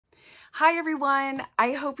Hi everyone,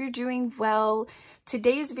 I hope you're doing well.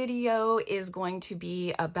 Today's video is going to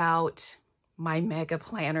be about my mega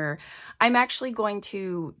planner. I'm actually going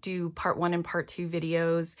to do part 1 and part 2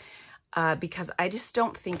 videos because I just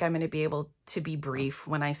don't think I'm going to be able to be brief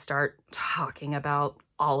when I start talking about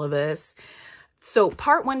all of this. So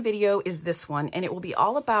part 1 video is this one, and it will be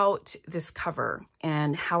all about this cover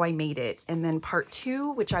and how I made it. And then part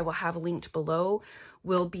 2, which I will have linked below,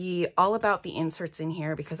 will be all about the inserts in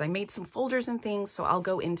here because I made some folders and things. So I'll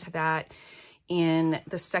go into that in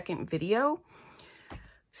the second video.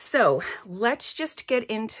 So let's just get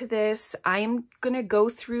into this. I'm going to go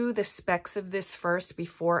through the specs of this first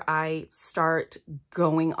before I start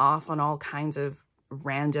going off on all kinds of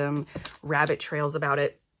random rabbit trails about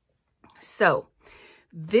it. So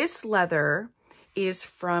this leather is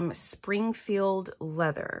from Springfield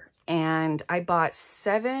Leather, and I bought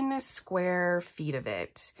 7 square feet of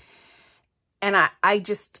it. And I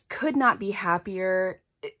just could not be happier.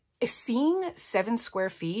 Seeing 7 square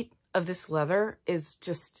feet of this leather is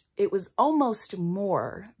just, it was almost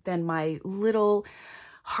more than my little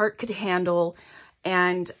heart could handle.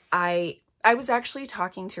 And I was actually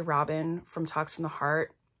talking to Robin from Talks from the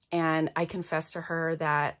Heart, and I confessed to her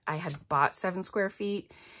that I had bought 7 square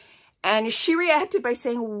feet. And she reacted by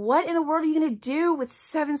saying, what in the world are you going to do with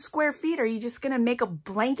 7 square feet? Are you just going to make a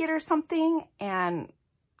blanket or something? And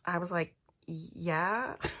I was like,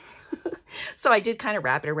 yeah. So I did kind of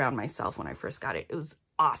wrap it around myself when I first got it. It was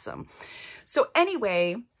awesome. So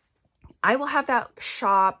anyway, I will have that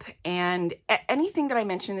shop, and anything that I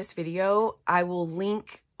mention in this video, I will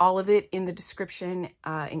link all of it in the description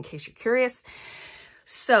in case you're curious.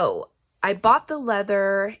 So I bought the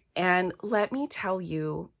leather, and let me tell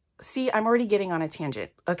you, see, I'm already getting on a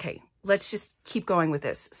tangent. Okay, let's just keep going with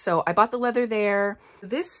this. So I bought the leather there.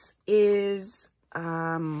 This is,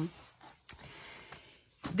 the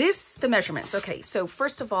measurements. Okay, so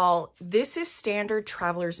first of all, this is standard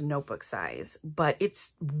traveler's notebook size, but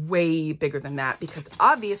it's way bigger than that because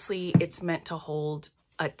obviously it's meant to hold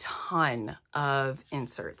a ton of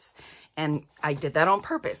inserts. And I did that on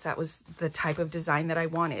purpose. That was the type of design that I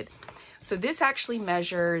wanted. So this actually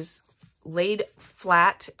measures, laid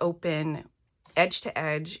flat open edge to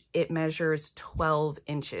edge, it measures 12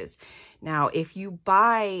 inches. Now, if you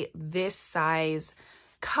buy this size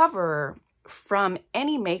cover from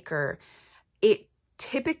any maker, it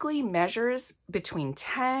typically measures between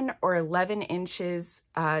 10 or 11 inches,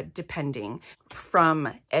 depending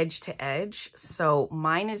from edge to edge. So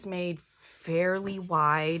mine is made fairly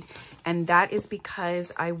wide, and that is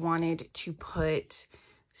because I wanted to put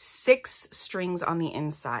 6 strings on the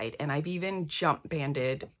inside, and I've even jump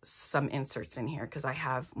banded some inserts in here because I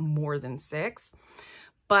have more than 6,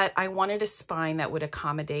 but I wanted a spine that would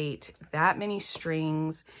accommodate that many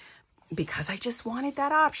strings because I just wanted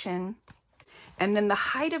that option. And then the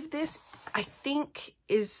height of this, I think,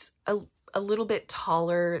 is a little bit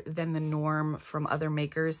taller than the norm from other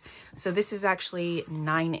makers. So this is actually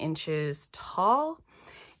 9 inches tall.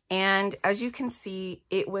 And as you can see,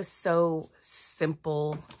 it was so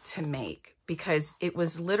simple to make because it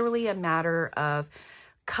was literally a matter of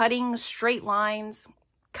cutting straight lines,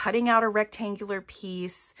 cutting out a rectangular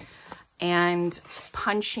piece, and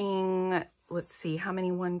punching, let's see, how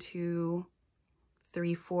many? 1, 2,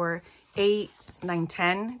 3, 4, 8, 9,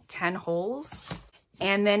 10 holes.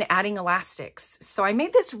 And then adding elastics. So I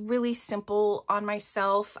made this really simple on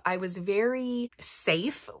myself. I was very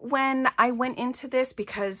safe when I went into this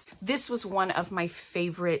because this was one of my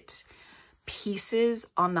favorite pieces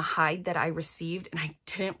on the hide that I received, and I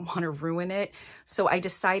didn't want to ruin it. So I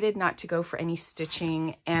decided not to go for any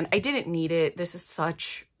stitching, and I didn't need it. This is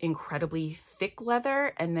such incredibly thick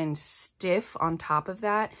leather and then stiff on top of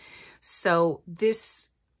that. So this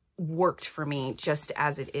worked for me just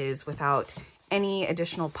as it is without any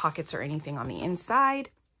additional pockets or anything on the inside.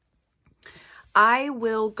 I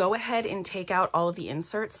will go ahead and take out all of the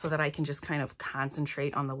inserts so that I can just kind of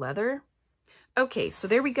concentrate on the leather. Okay, so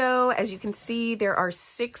there we go. As you can see, there are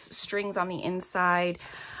 6 strings on the inside.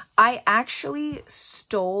 I actually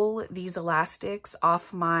stole these elastics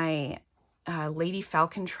off my Lady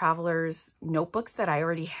Falcon Traveler's notebooks that I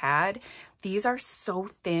already had. These are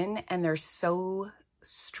so thin and they're so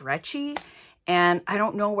stretchy, and I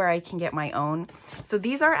don't know where I can get my own. So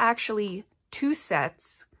these are actually 2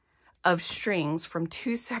 sets of strings from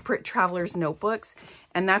 2 separate traveler's notebooks.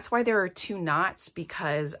 And that's why there are 2 knots,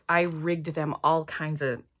 because I rigged them all kinds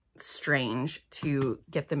of strange to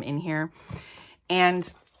get them in here.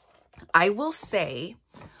 And I will say,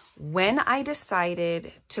 when I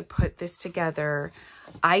decided to put this together,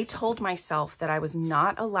 I told myself that I was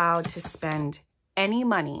not allowed to spend any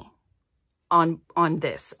money on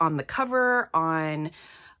the cover, on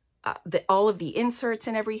all of the inserts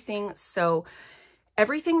and everything. So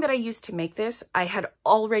everything that I used to make this, I had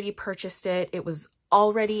already purchased it. It was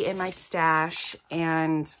already in my stash,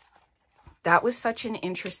 and that was such an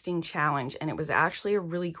interesting challenge. And it was actually a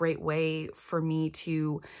really great way for me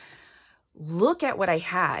to look at what I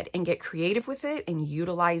had and get creative with it and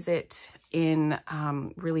utilize it in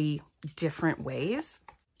really different ways.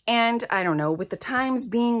 And I don't know, with the times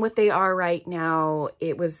being what they are right now,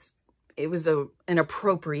 it was an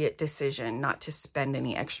appropriate decision not to spend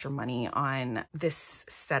any extra money on this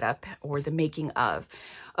setup or the making of.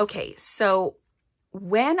 Okay, so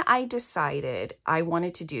when I decided I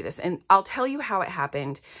wanted to do this, and I'll tell you how it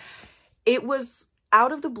happened. It was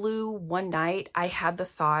out of the blue one night. I had the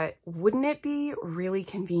thought, wouldn't it be really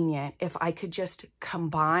convenient if I could just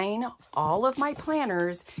combine all of my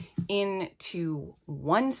planners into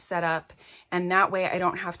one setup, and that way I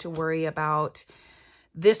don't have to worry about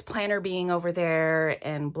this planner being over there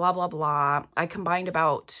and blah, blah, blah. I combined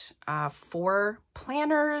about 4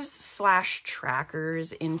 planners /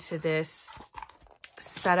 trackers into this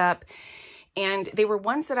setup. And they were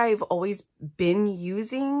ones that I've always been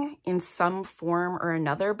using in some form or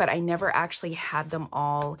another, but I never actually had them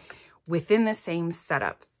all within the same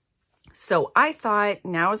setup. So I thought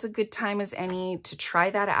now is a good time as any to try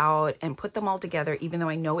that out and put them all together, even though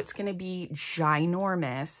I know it's going to be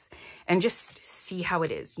ginormous, and just see how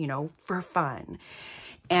it is, you know, for fun.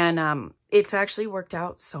 And it's actually worked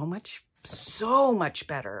out so much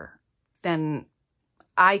better than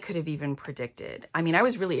I could have even predicted. I mean, I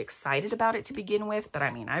was really excited about it to begin with, but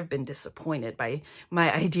I mean, I've been disappointed by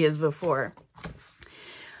my ideas before.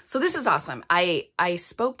 So this is awesome. I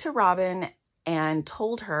spoke to Robin and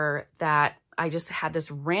told her that I just had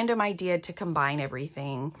this random idea to combine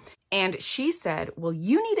everything. And she said, well,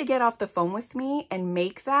 you need to get off the phone with me and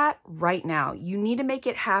make that right now. You need to make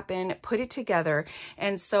it happen, put it together.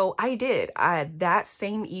 And so I did. That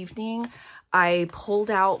same evening, I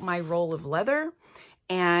pulled out my roll of leather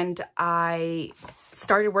and I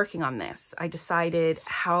started working on this. I decided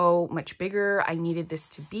how much bigger I needed this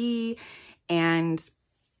to be and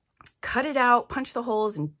cut it out, punched the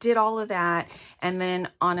holes, and did all of that. And then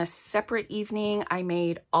on a separate evening, I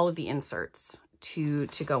made all of the inserts to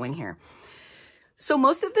go in here. So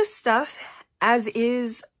most of this stuff, as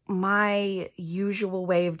is my usual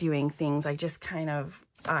way of doing things, I just kind of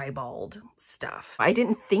eyeballed stuff. I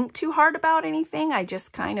didn't think too hard about anything. I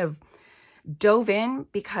just kind of dove in,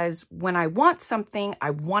 because when I want something, I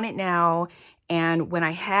want it now. And when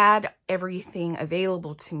I had everything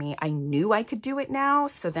available to me, I knew I could do it now.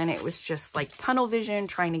 So then it was just like tunnel vision,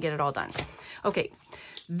 trying to get it all done. Okay,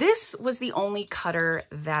 this was the only cutter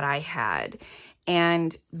that I had.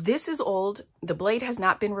 And this is old. The blade has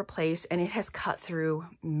not been replaced, and it has cut through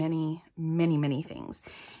many, many, many things.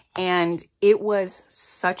 And it was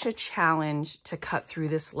such a challenge to cut through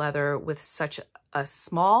this leather with such a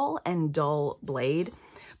small and dull blade,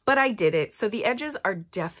 but I did it. So the edges are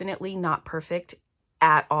definitely not perfect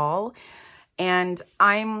at all, and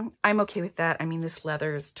I'm okay with that. I mean, this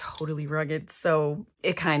leather is totally rugged, so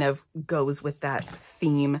it kind of goes with that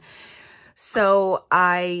theme. So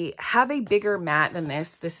I have a bigger mat than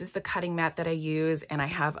this. This is the cutting mat that I use, and I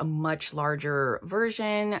have a much larger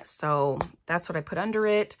version, so that's what I put under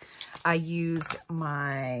it. I used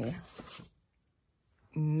my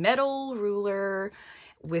metal ruler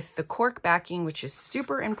with the cork backing, which is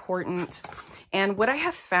super important. And what I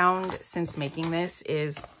have found since making this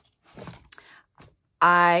is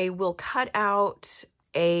I will cut out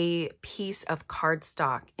a piece of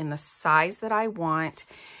cardstock in the size that I want,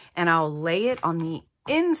 and I'll lay it on the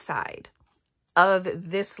inside of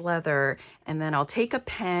this leather, and then I'll take a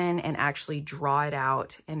pen and actually draw it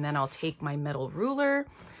out, and then I'll take my metal ruler,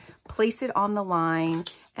 place it on the line,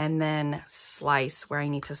 and then slice where I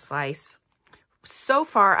need to slice. So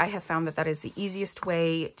far, I have found that that is the easiest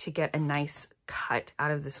way to get a nice cut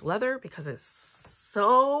out of this leather, because it's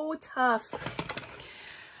so tough.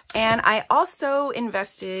 And I also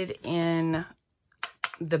invested in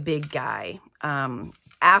the big guy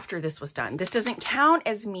after this was done. This doesn't count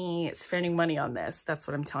as me spending money on this. That's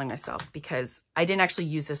what I'm telling myself, because I didn't actually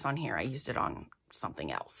use this on here. I used it on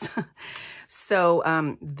something else.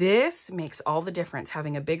 So this makes all the difference,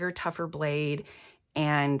 having a bigger, tougher blade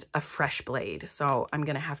and a fresh blade. So I'm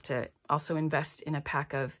going to have to also invest in a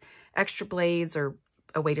pack of extra blades or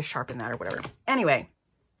a way to sharpen that or whatever. Anyway,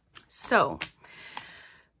 so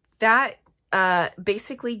that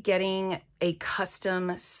basically getting a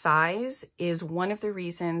custom size is one of the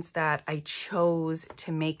reasons that I chose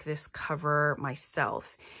to make this cover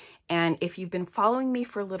myself. And if you've been following me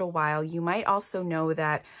for a little while, you might also know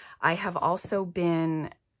that I have also been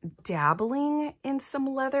dabbling in some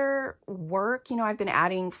leather work. You know, I've been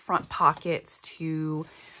adding front pockets to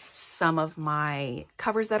some of my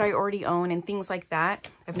covers that I already own and things like that.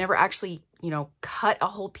 I've never actually, you know, cut a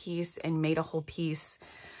whole piece and made a whole piece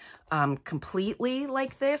completely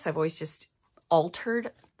like this. I've always just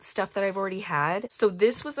altered stuff that I've already had. So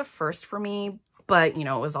this was a first for me, but you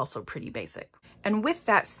know, it was also pretty basic. And with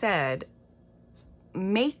that said,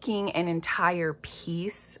 making an entire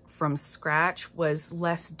piece from scratch was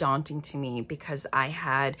less daunting to me because I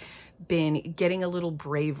had been getting a little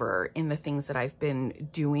braver in the things that I've been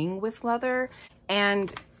doing with leather.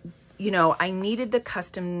 And, you know, I needed the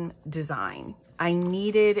custom design. I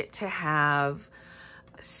needed to have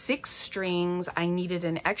 6 strings. I needed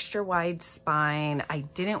an extra wide spine. I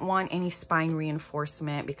didn't want any spine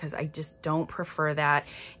reinforcement because I just don't prefer that.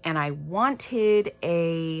 And I wanted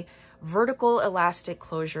a vertical elastic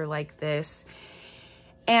closure like this.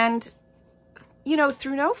 And, you know,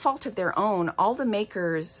 through no fault of their own, all the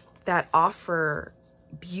makers that offer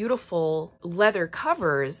beautiful leather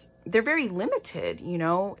covers, they're very limited, you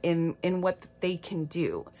know, in what they can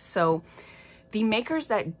do. So the makers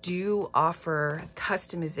that do offer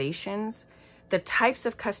customizations, the types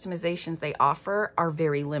of customizations they offer are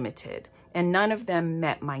very limited, and none of them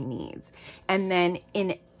met my needs. And then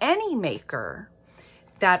in any maker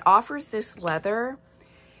that offers this leather,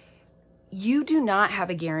 you do not have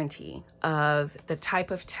a guarantee of the type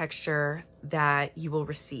of texture that you will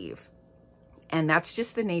receive. And that's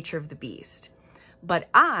just the nature of the beast. But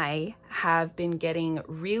I have been getting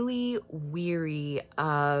really weary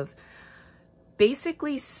of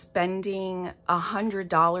basically spending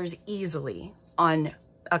 $100 easily on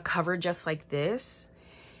a cover just like this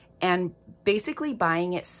and basically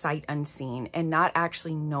buying it sight unseen and not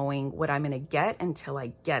actually knowing what I'm gonna get until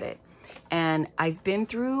I get it. And I've been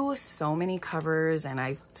through so many covers and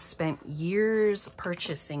I've spent years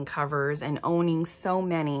purchasing covers and owning so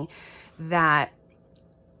many that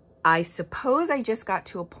I suppose I just got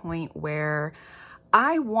to a point where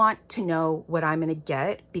I want to know what I'm gonna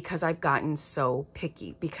get because I've gotten so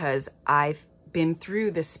picky, because I've been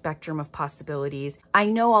through the spectrum of possibilities. I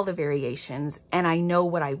know all the variations and I know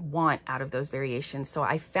what I want out of those variations. So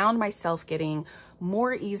I found myself getting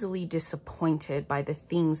more easily disappointed by the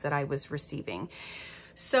things that I was receiving.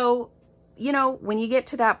 So, you know, when you get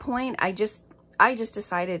to that point, I just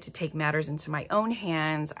decided to take matters into my own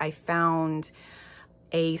hands. I found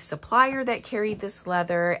a supplier that carried this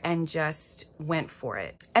leather and just went for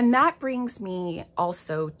it. And that brings me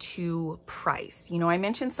also to price. You know, I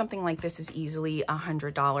mentioned something like this is easily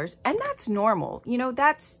 $100, and that's normal. You know,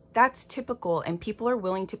 that's typical, and people are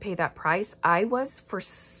willing to pay that price. I was for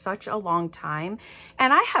such a long time,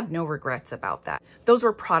 and I have no regrets about that. Those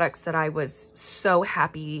were products that I was so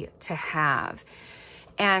happy to have.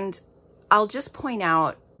 And I'll just point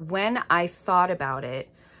out, when I thought about it,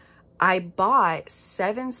 I bought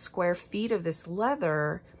 7 square feet of this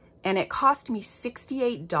leather and it cost me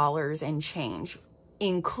 $68 and change,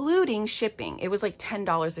 including shipping. It was like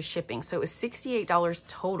 $10 of shipping. So it was $68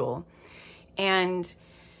 total. And,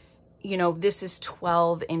 you know, this is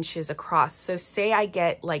 12 inches across. So say I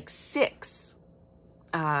get like 6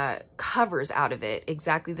 covers out of it,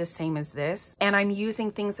 exactly the same as this. And I'm using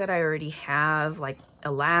things that I already have, like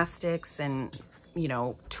elastics and, you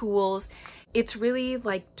know, tools. It's really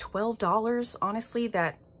like $12, honestly,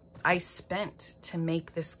 that I spent to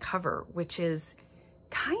make this cover, which is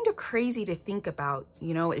kind of crazy to think about.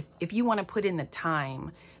 You know, if you want to put in the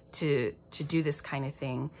time to do this kind of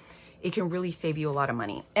thing, it can really save you a lot of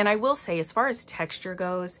money. And I will say, as far as texture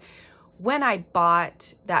goes, when I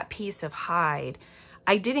bought that piece of hide,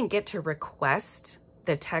 I didn't get to request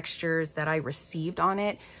the textures that I received on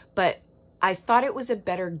it, but I thought it was a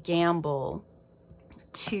better gamble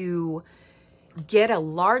to get a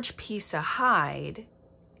large piece of hide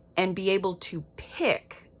and be able to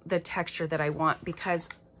pick the texture that I want. Because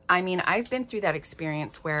I mean, I've been through that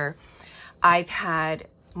experience where I've had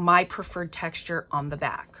my preferred texture on the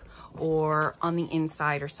back or on the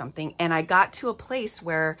inside or something, and I got to a place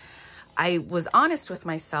where I was honest with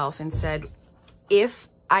myself and said, if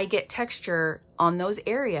I get texture on those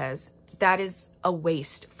areas, that is a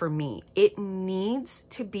waste for me. It needs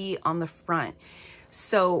to be on the front.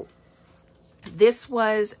 So this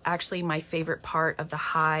was actually my favorite part of the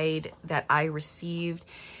hide that I received,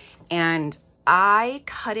 and I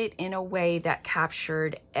cut it in a way that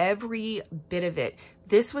captured every bit of it.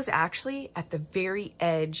 This was actually at the very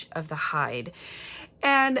edge of the hide,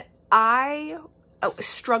 and I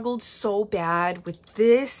struggled so bad with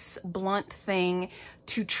this blunt thing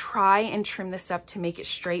to try and trim this up to make it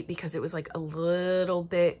straight because it was like a little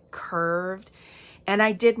bit curved. And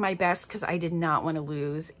I did my best because I did not want to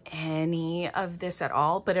lose any of this at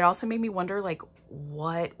all. But it also made me wonder, like,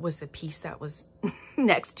 what was the piece that was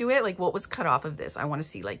next to it? Like, what was cut off of this? I want to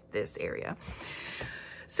see like this area.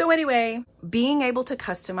 So anyway, being able to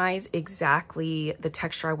customize exactly the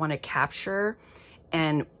texture I want to capture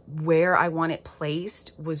and where I want it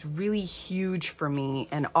placed was really huge for me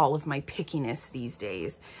and all of my pickiness these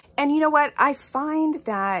days. And you know what? I find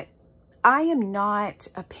that I am not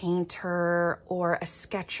a painter or a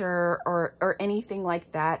sketcher or anything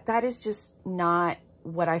like that. That is just not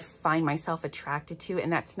what I find myself attracted to,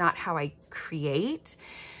 and that's not how I create.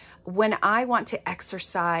 When I want to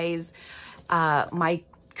exercise my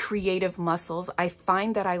creative muscles, I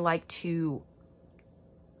find that I like to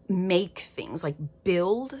make things, like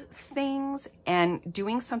build things, and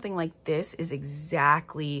doing something like this is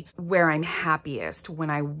exactly where I'm happiest. When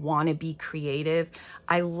I want to be creative,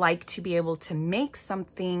 I like to be able to make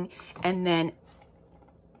something and then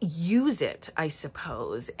use it, I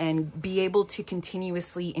suppose, and be able to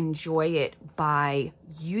continuously enjoy it by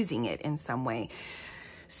using it in some way.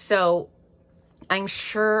 So I'm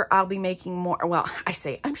sure I'll be making more. Well, I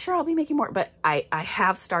say I'm sure I'll be making more, but I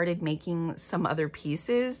have started making some other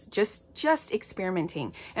pieces, just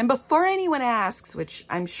experimenting. And before anyone asks, which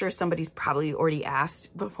I'm sure somebody's probably already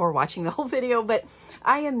asked before watching the whole video, but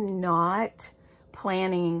I am not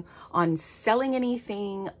planning on selling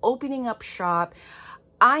anything, opening up shop.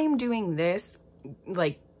 I'm doing this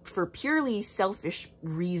like for purely selfish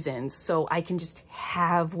reasons, so I can just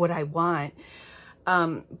have what I want.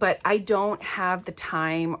 But I don't have the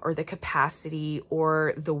time or the capacity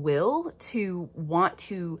or the will to want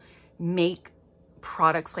to make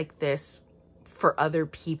products like this for other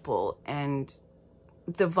people. And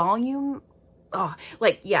the volume,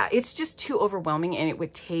 yeah, it's just too overwhelming, and it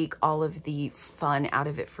would take all of the fun out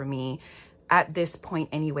of it for me at this point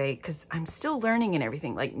anyway, because I'm still learning and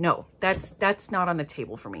everything. Like, no, that's not on the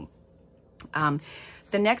table for me.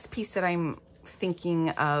 The next piece that I'm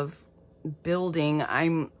thinking of building,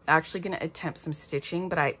 I'm actually going to attempt some stitching,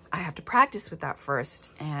 but I have to practice with that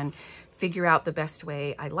first and figure out the best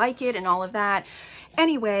way I like it and all of that.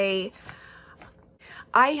 Anyway,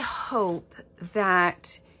 I hope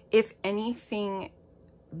that if anything,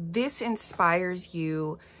 this inspires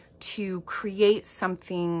you to create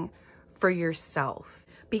something for yourself,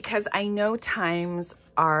 because I know times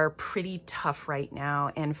are pretty tough right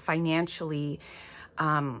now, and financially,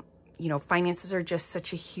 you know, finances are just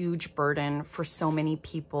such a huge burden for so many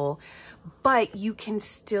people, but you can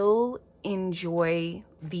still enjoy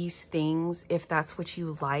these things if that's what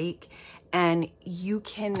you like, and you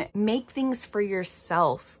can make things for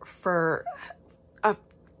yourself for a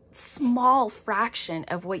small fraction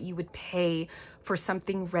of what you would pay for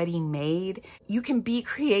something ready-made. You can be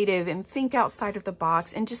creative and think outside of the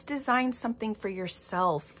box and just design something for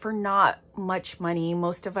yourself for not much money.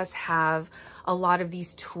 Most of us have a lot of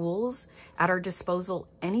these tools at our disposal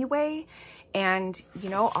anyway. And, you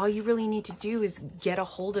know, all you really need to do is get a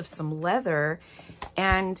hold of some leather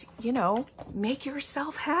and, you know, make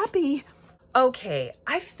yourself happy. Okay,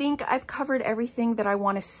 I think I've covered everything that I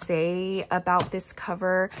want to say about this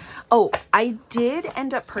cover. Oh, I did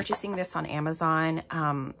end up purchasing this on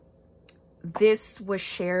Amazon. This was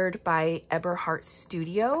shared by Eberhart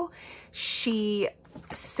Studio. She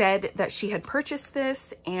said that she had purchased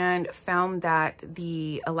this and found that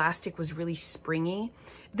the elastic was really springy.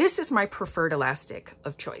 This is my preferred elastic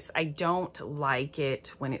of choice. I don't like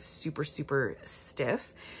it when it's super, super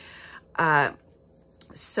stiff.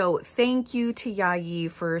 So thank you to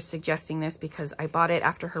Yayi for suggesting this, because I bought it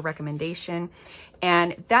after her recommendation,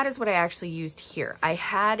 and that is what I actually used here. I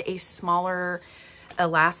had a smaller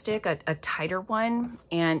elastic, a tighter one,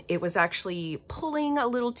 and it was actually pulling a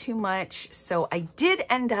little too much. So I did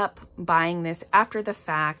end up buying this after the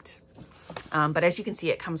fact. But as you can see,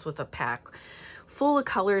 it comes with a pack full of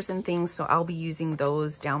colors and things. So I'll be using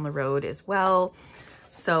those down the road as well.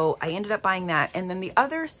 So I ended up buying that. And then the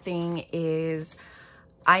other thing is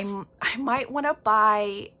I might want to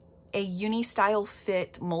buy a uni-style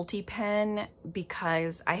fit multi-pen,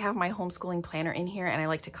 because I have my homeschooling planner in here and I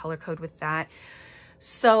like to color code with that.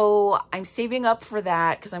 So I'm saving up for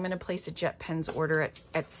that, because I'm going to place a Jet Pens order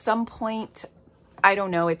at some point. I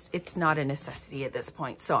don't know. It's not a necessity at this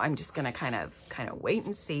point. So I'm just going to kind of wait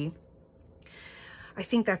and see. I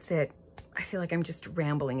think that's it. I feel like I'm just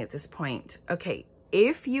rambling at this point. Okay.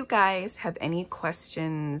 If you guys have any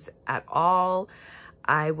questions at all,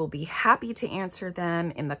 I will be happy to answer them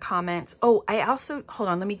in the comments. Oh, I also, hold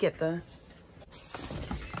on, let me get the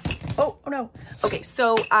Oh no. Okay,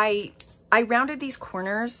 so I rounded these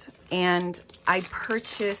corners and I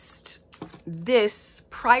purchased this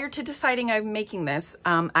prior to deciding I'm making this.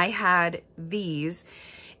 I had these,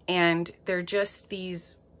 and they're just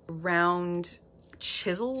these round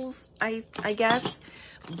chisels, I guess.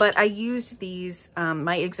 But I used these,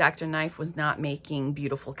 my X-Acto knife was not making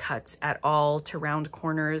beautiful cuts at all to round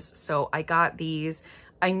corners. So I got these.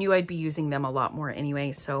 I knew I'd be using them a lot more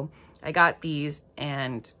anyway. So I got these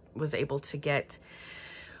and was able to get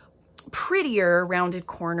prettier rounded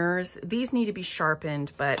corners. These need to be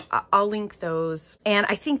sharpened, but I'll link those. And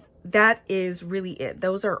I think that is really it.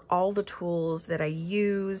 Those are all the tools that I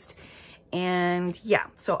used. And yeah,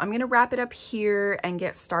 so I'm gonna wrap it up here and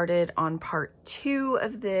get started on part 2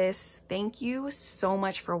 of this. Thank you so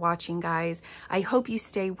much for watching, guys. I hope you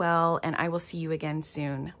stay well, and I will see you again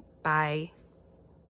soon. Bye.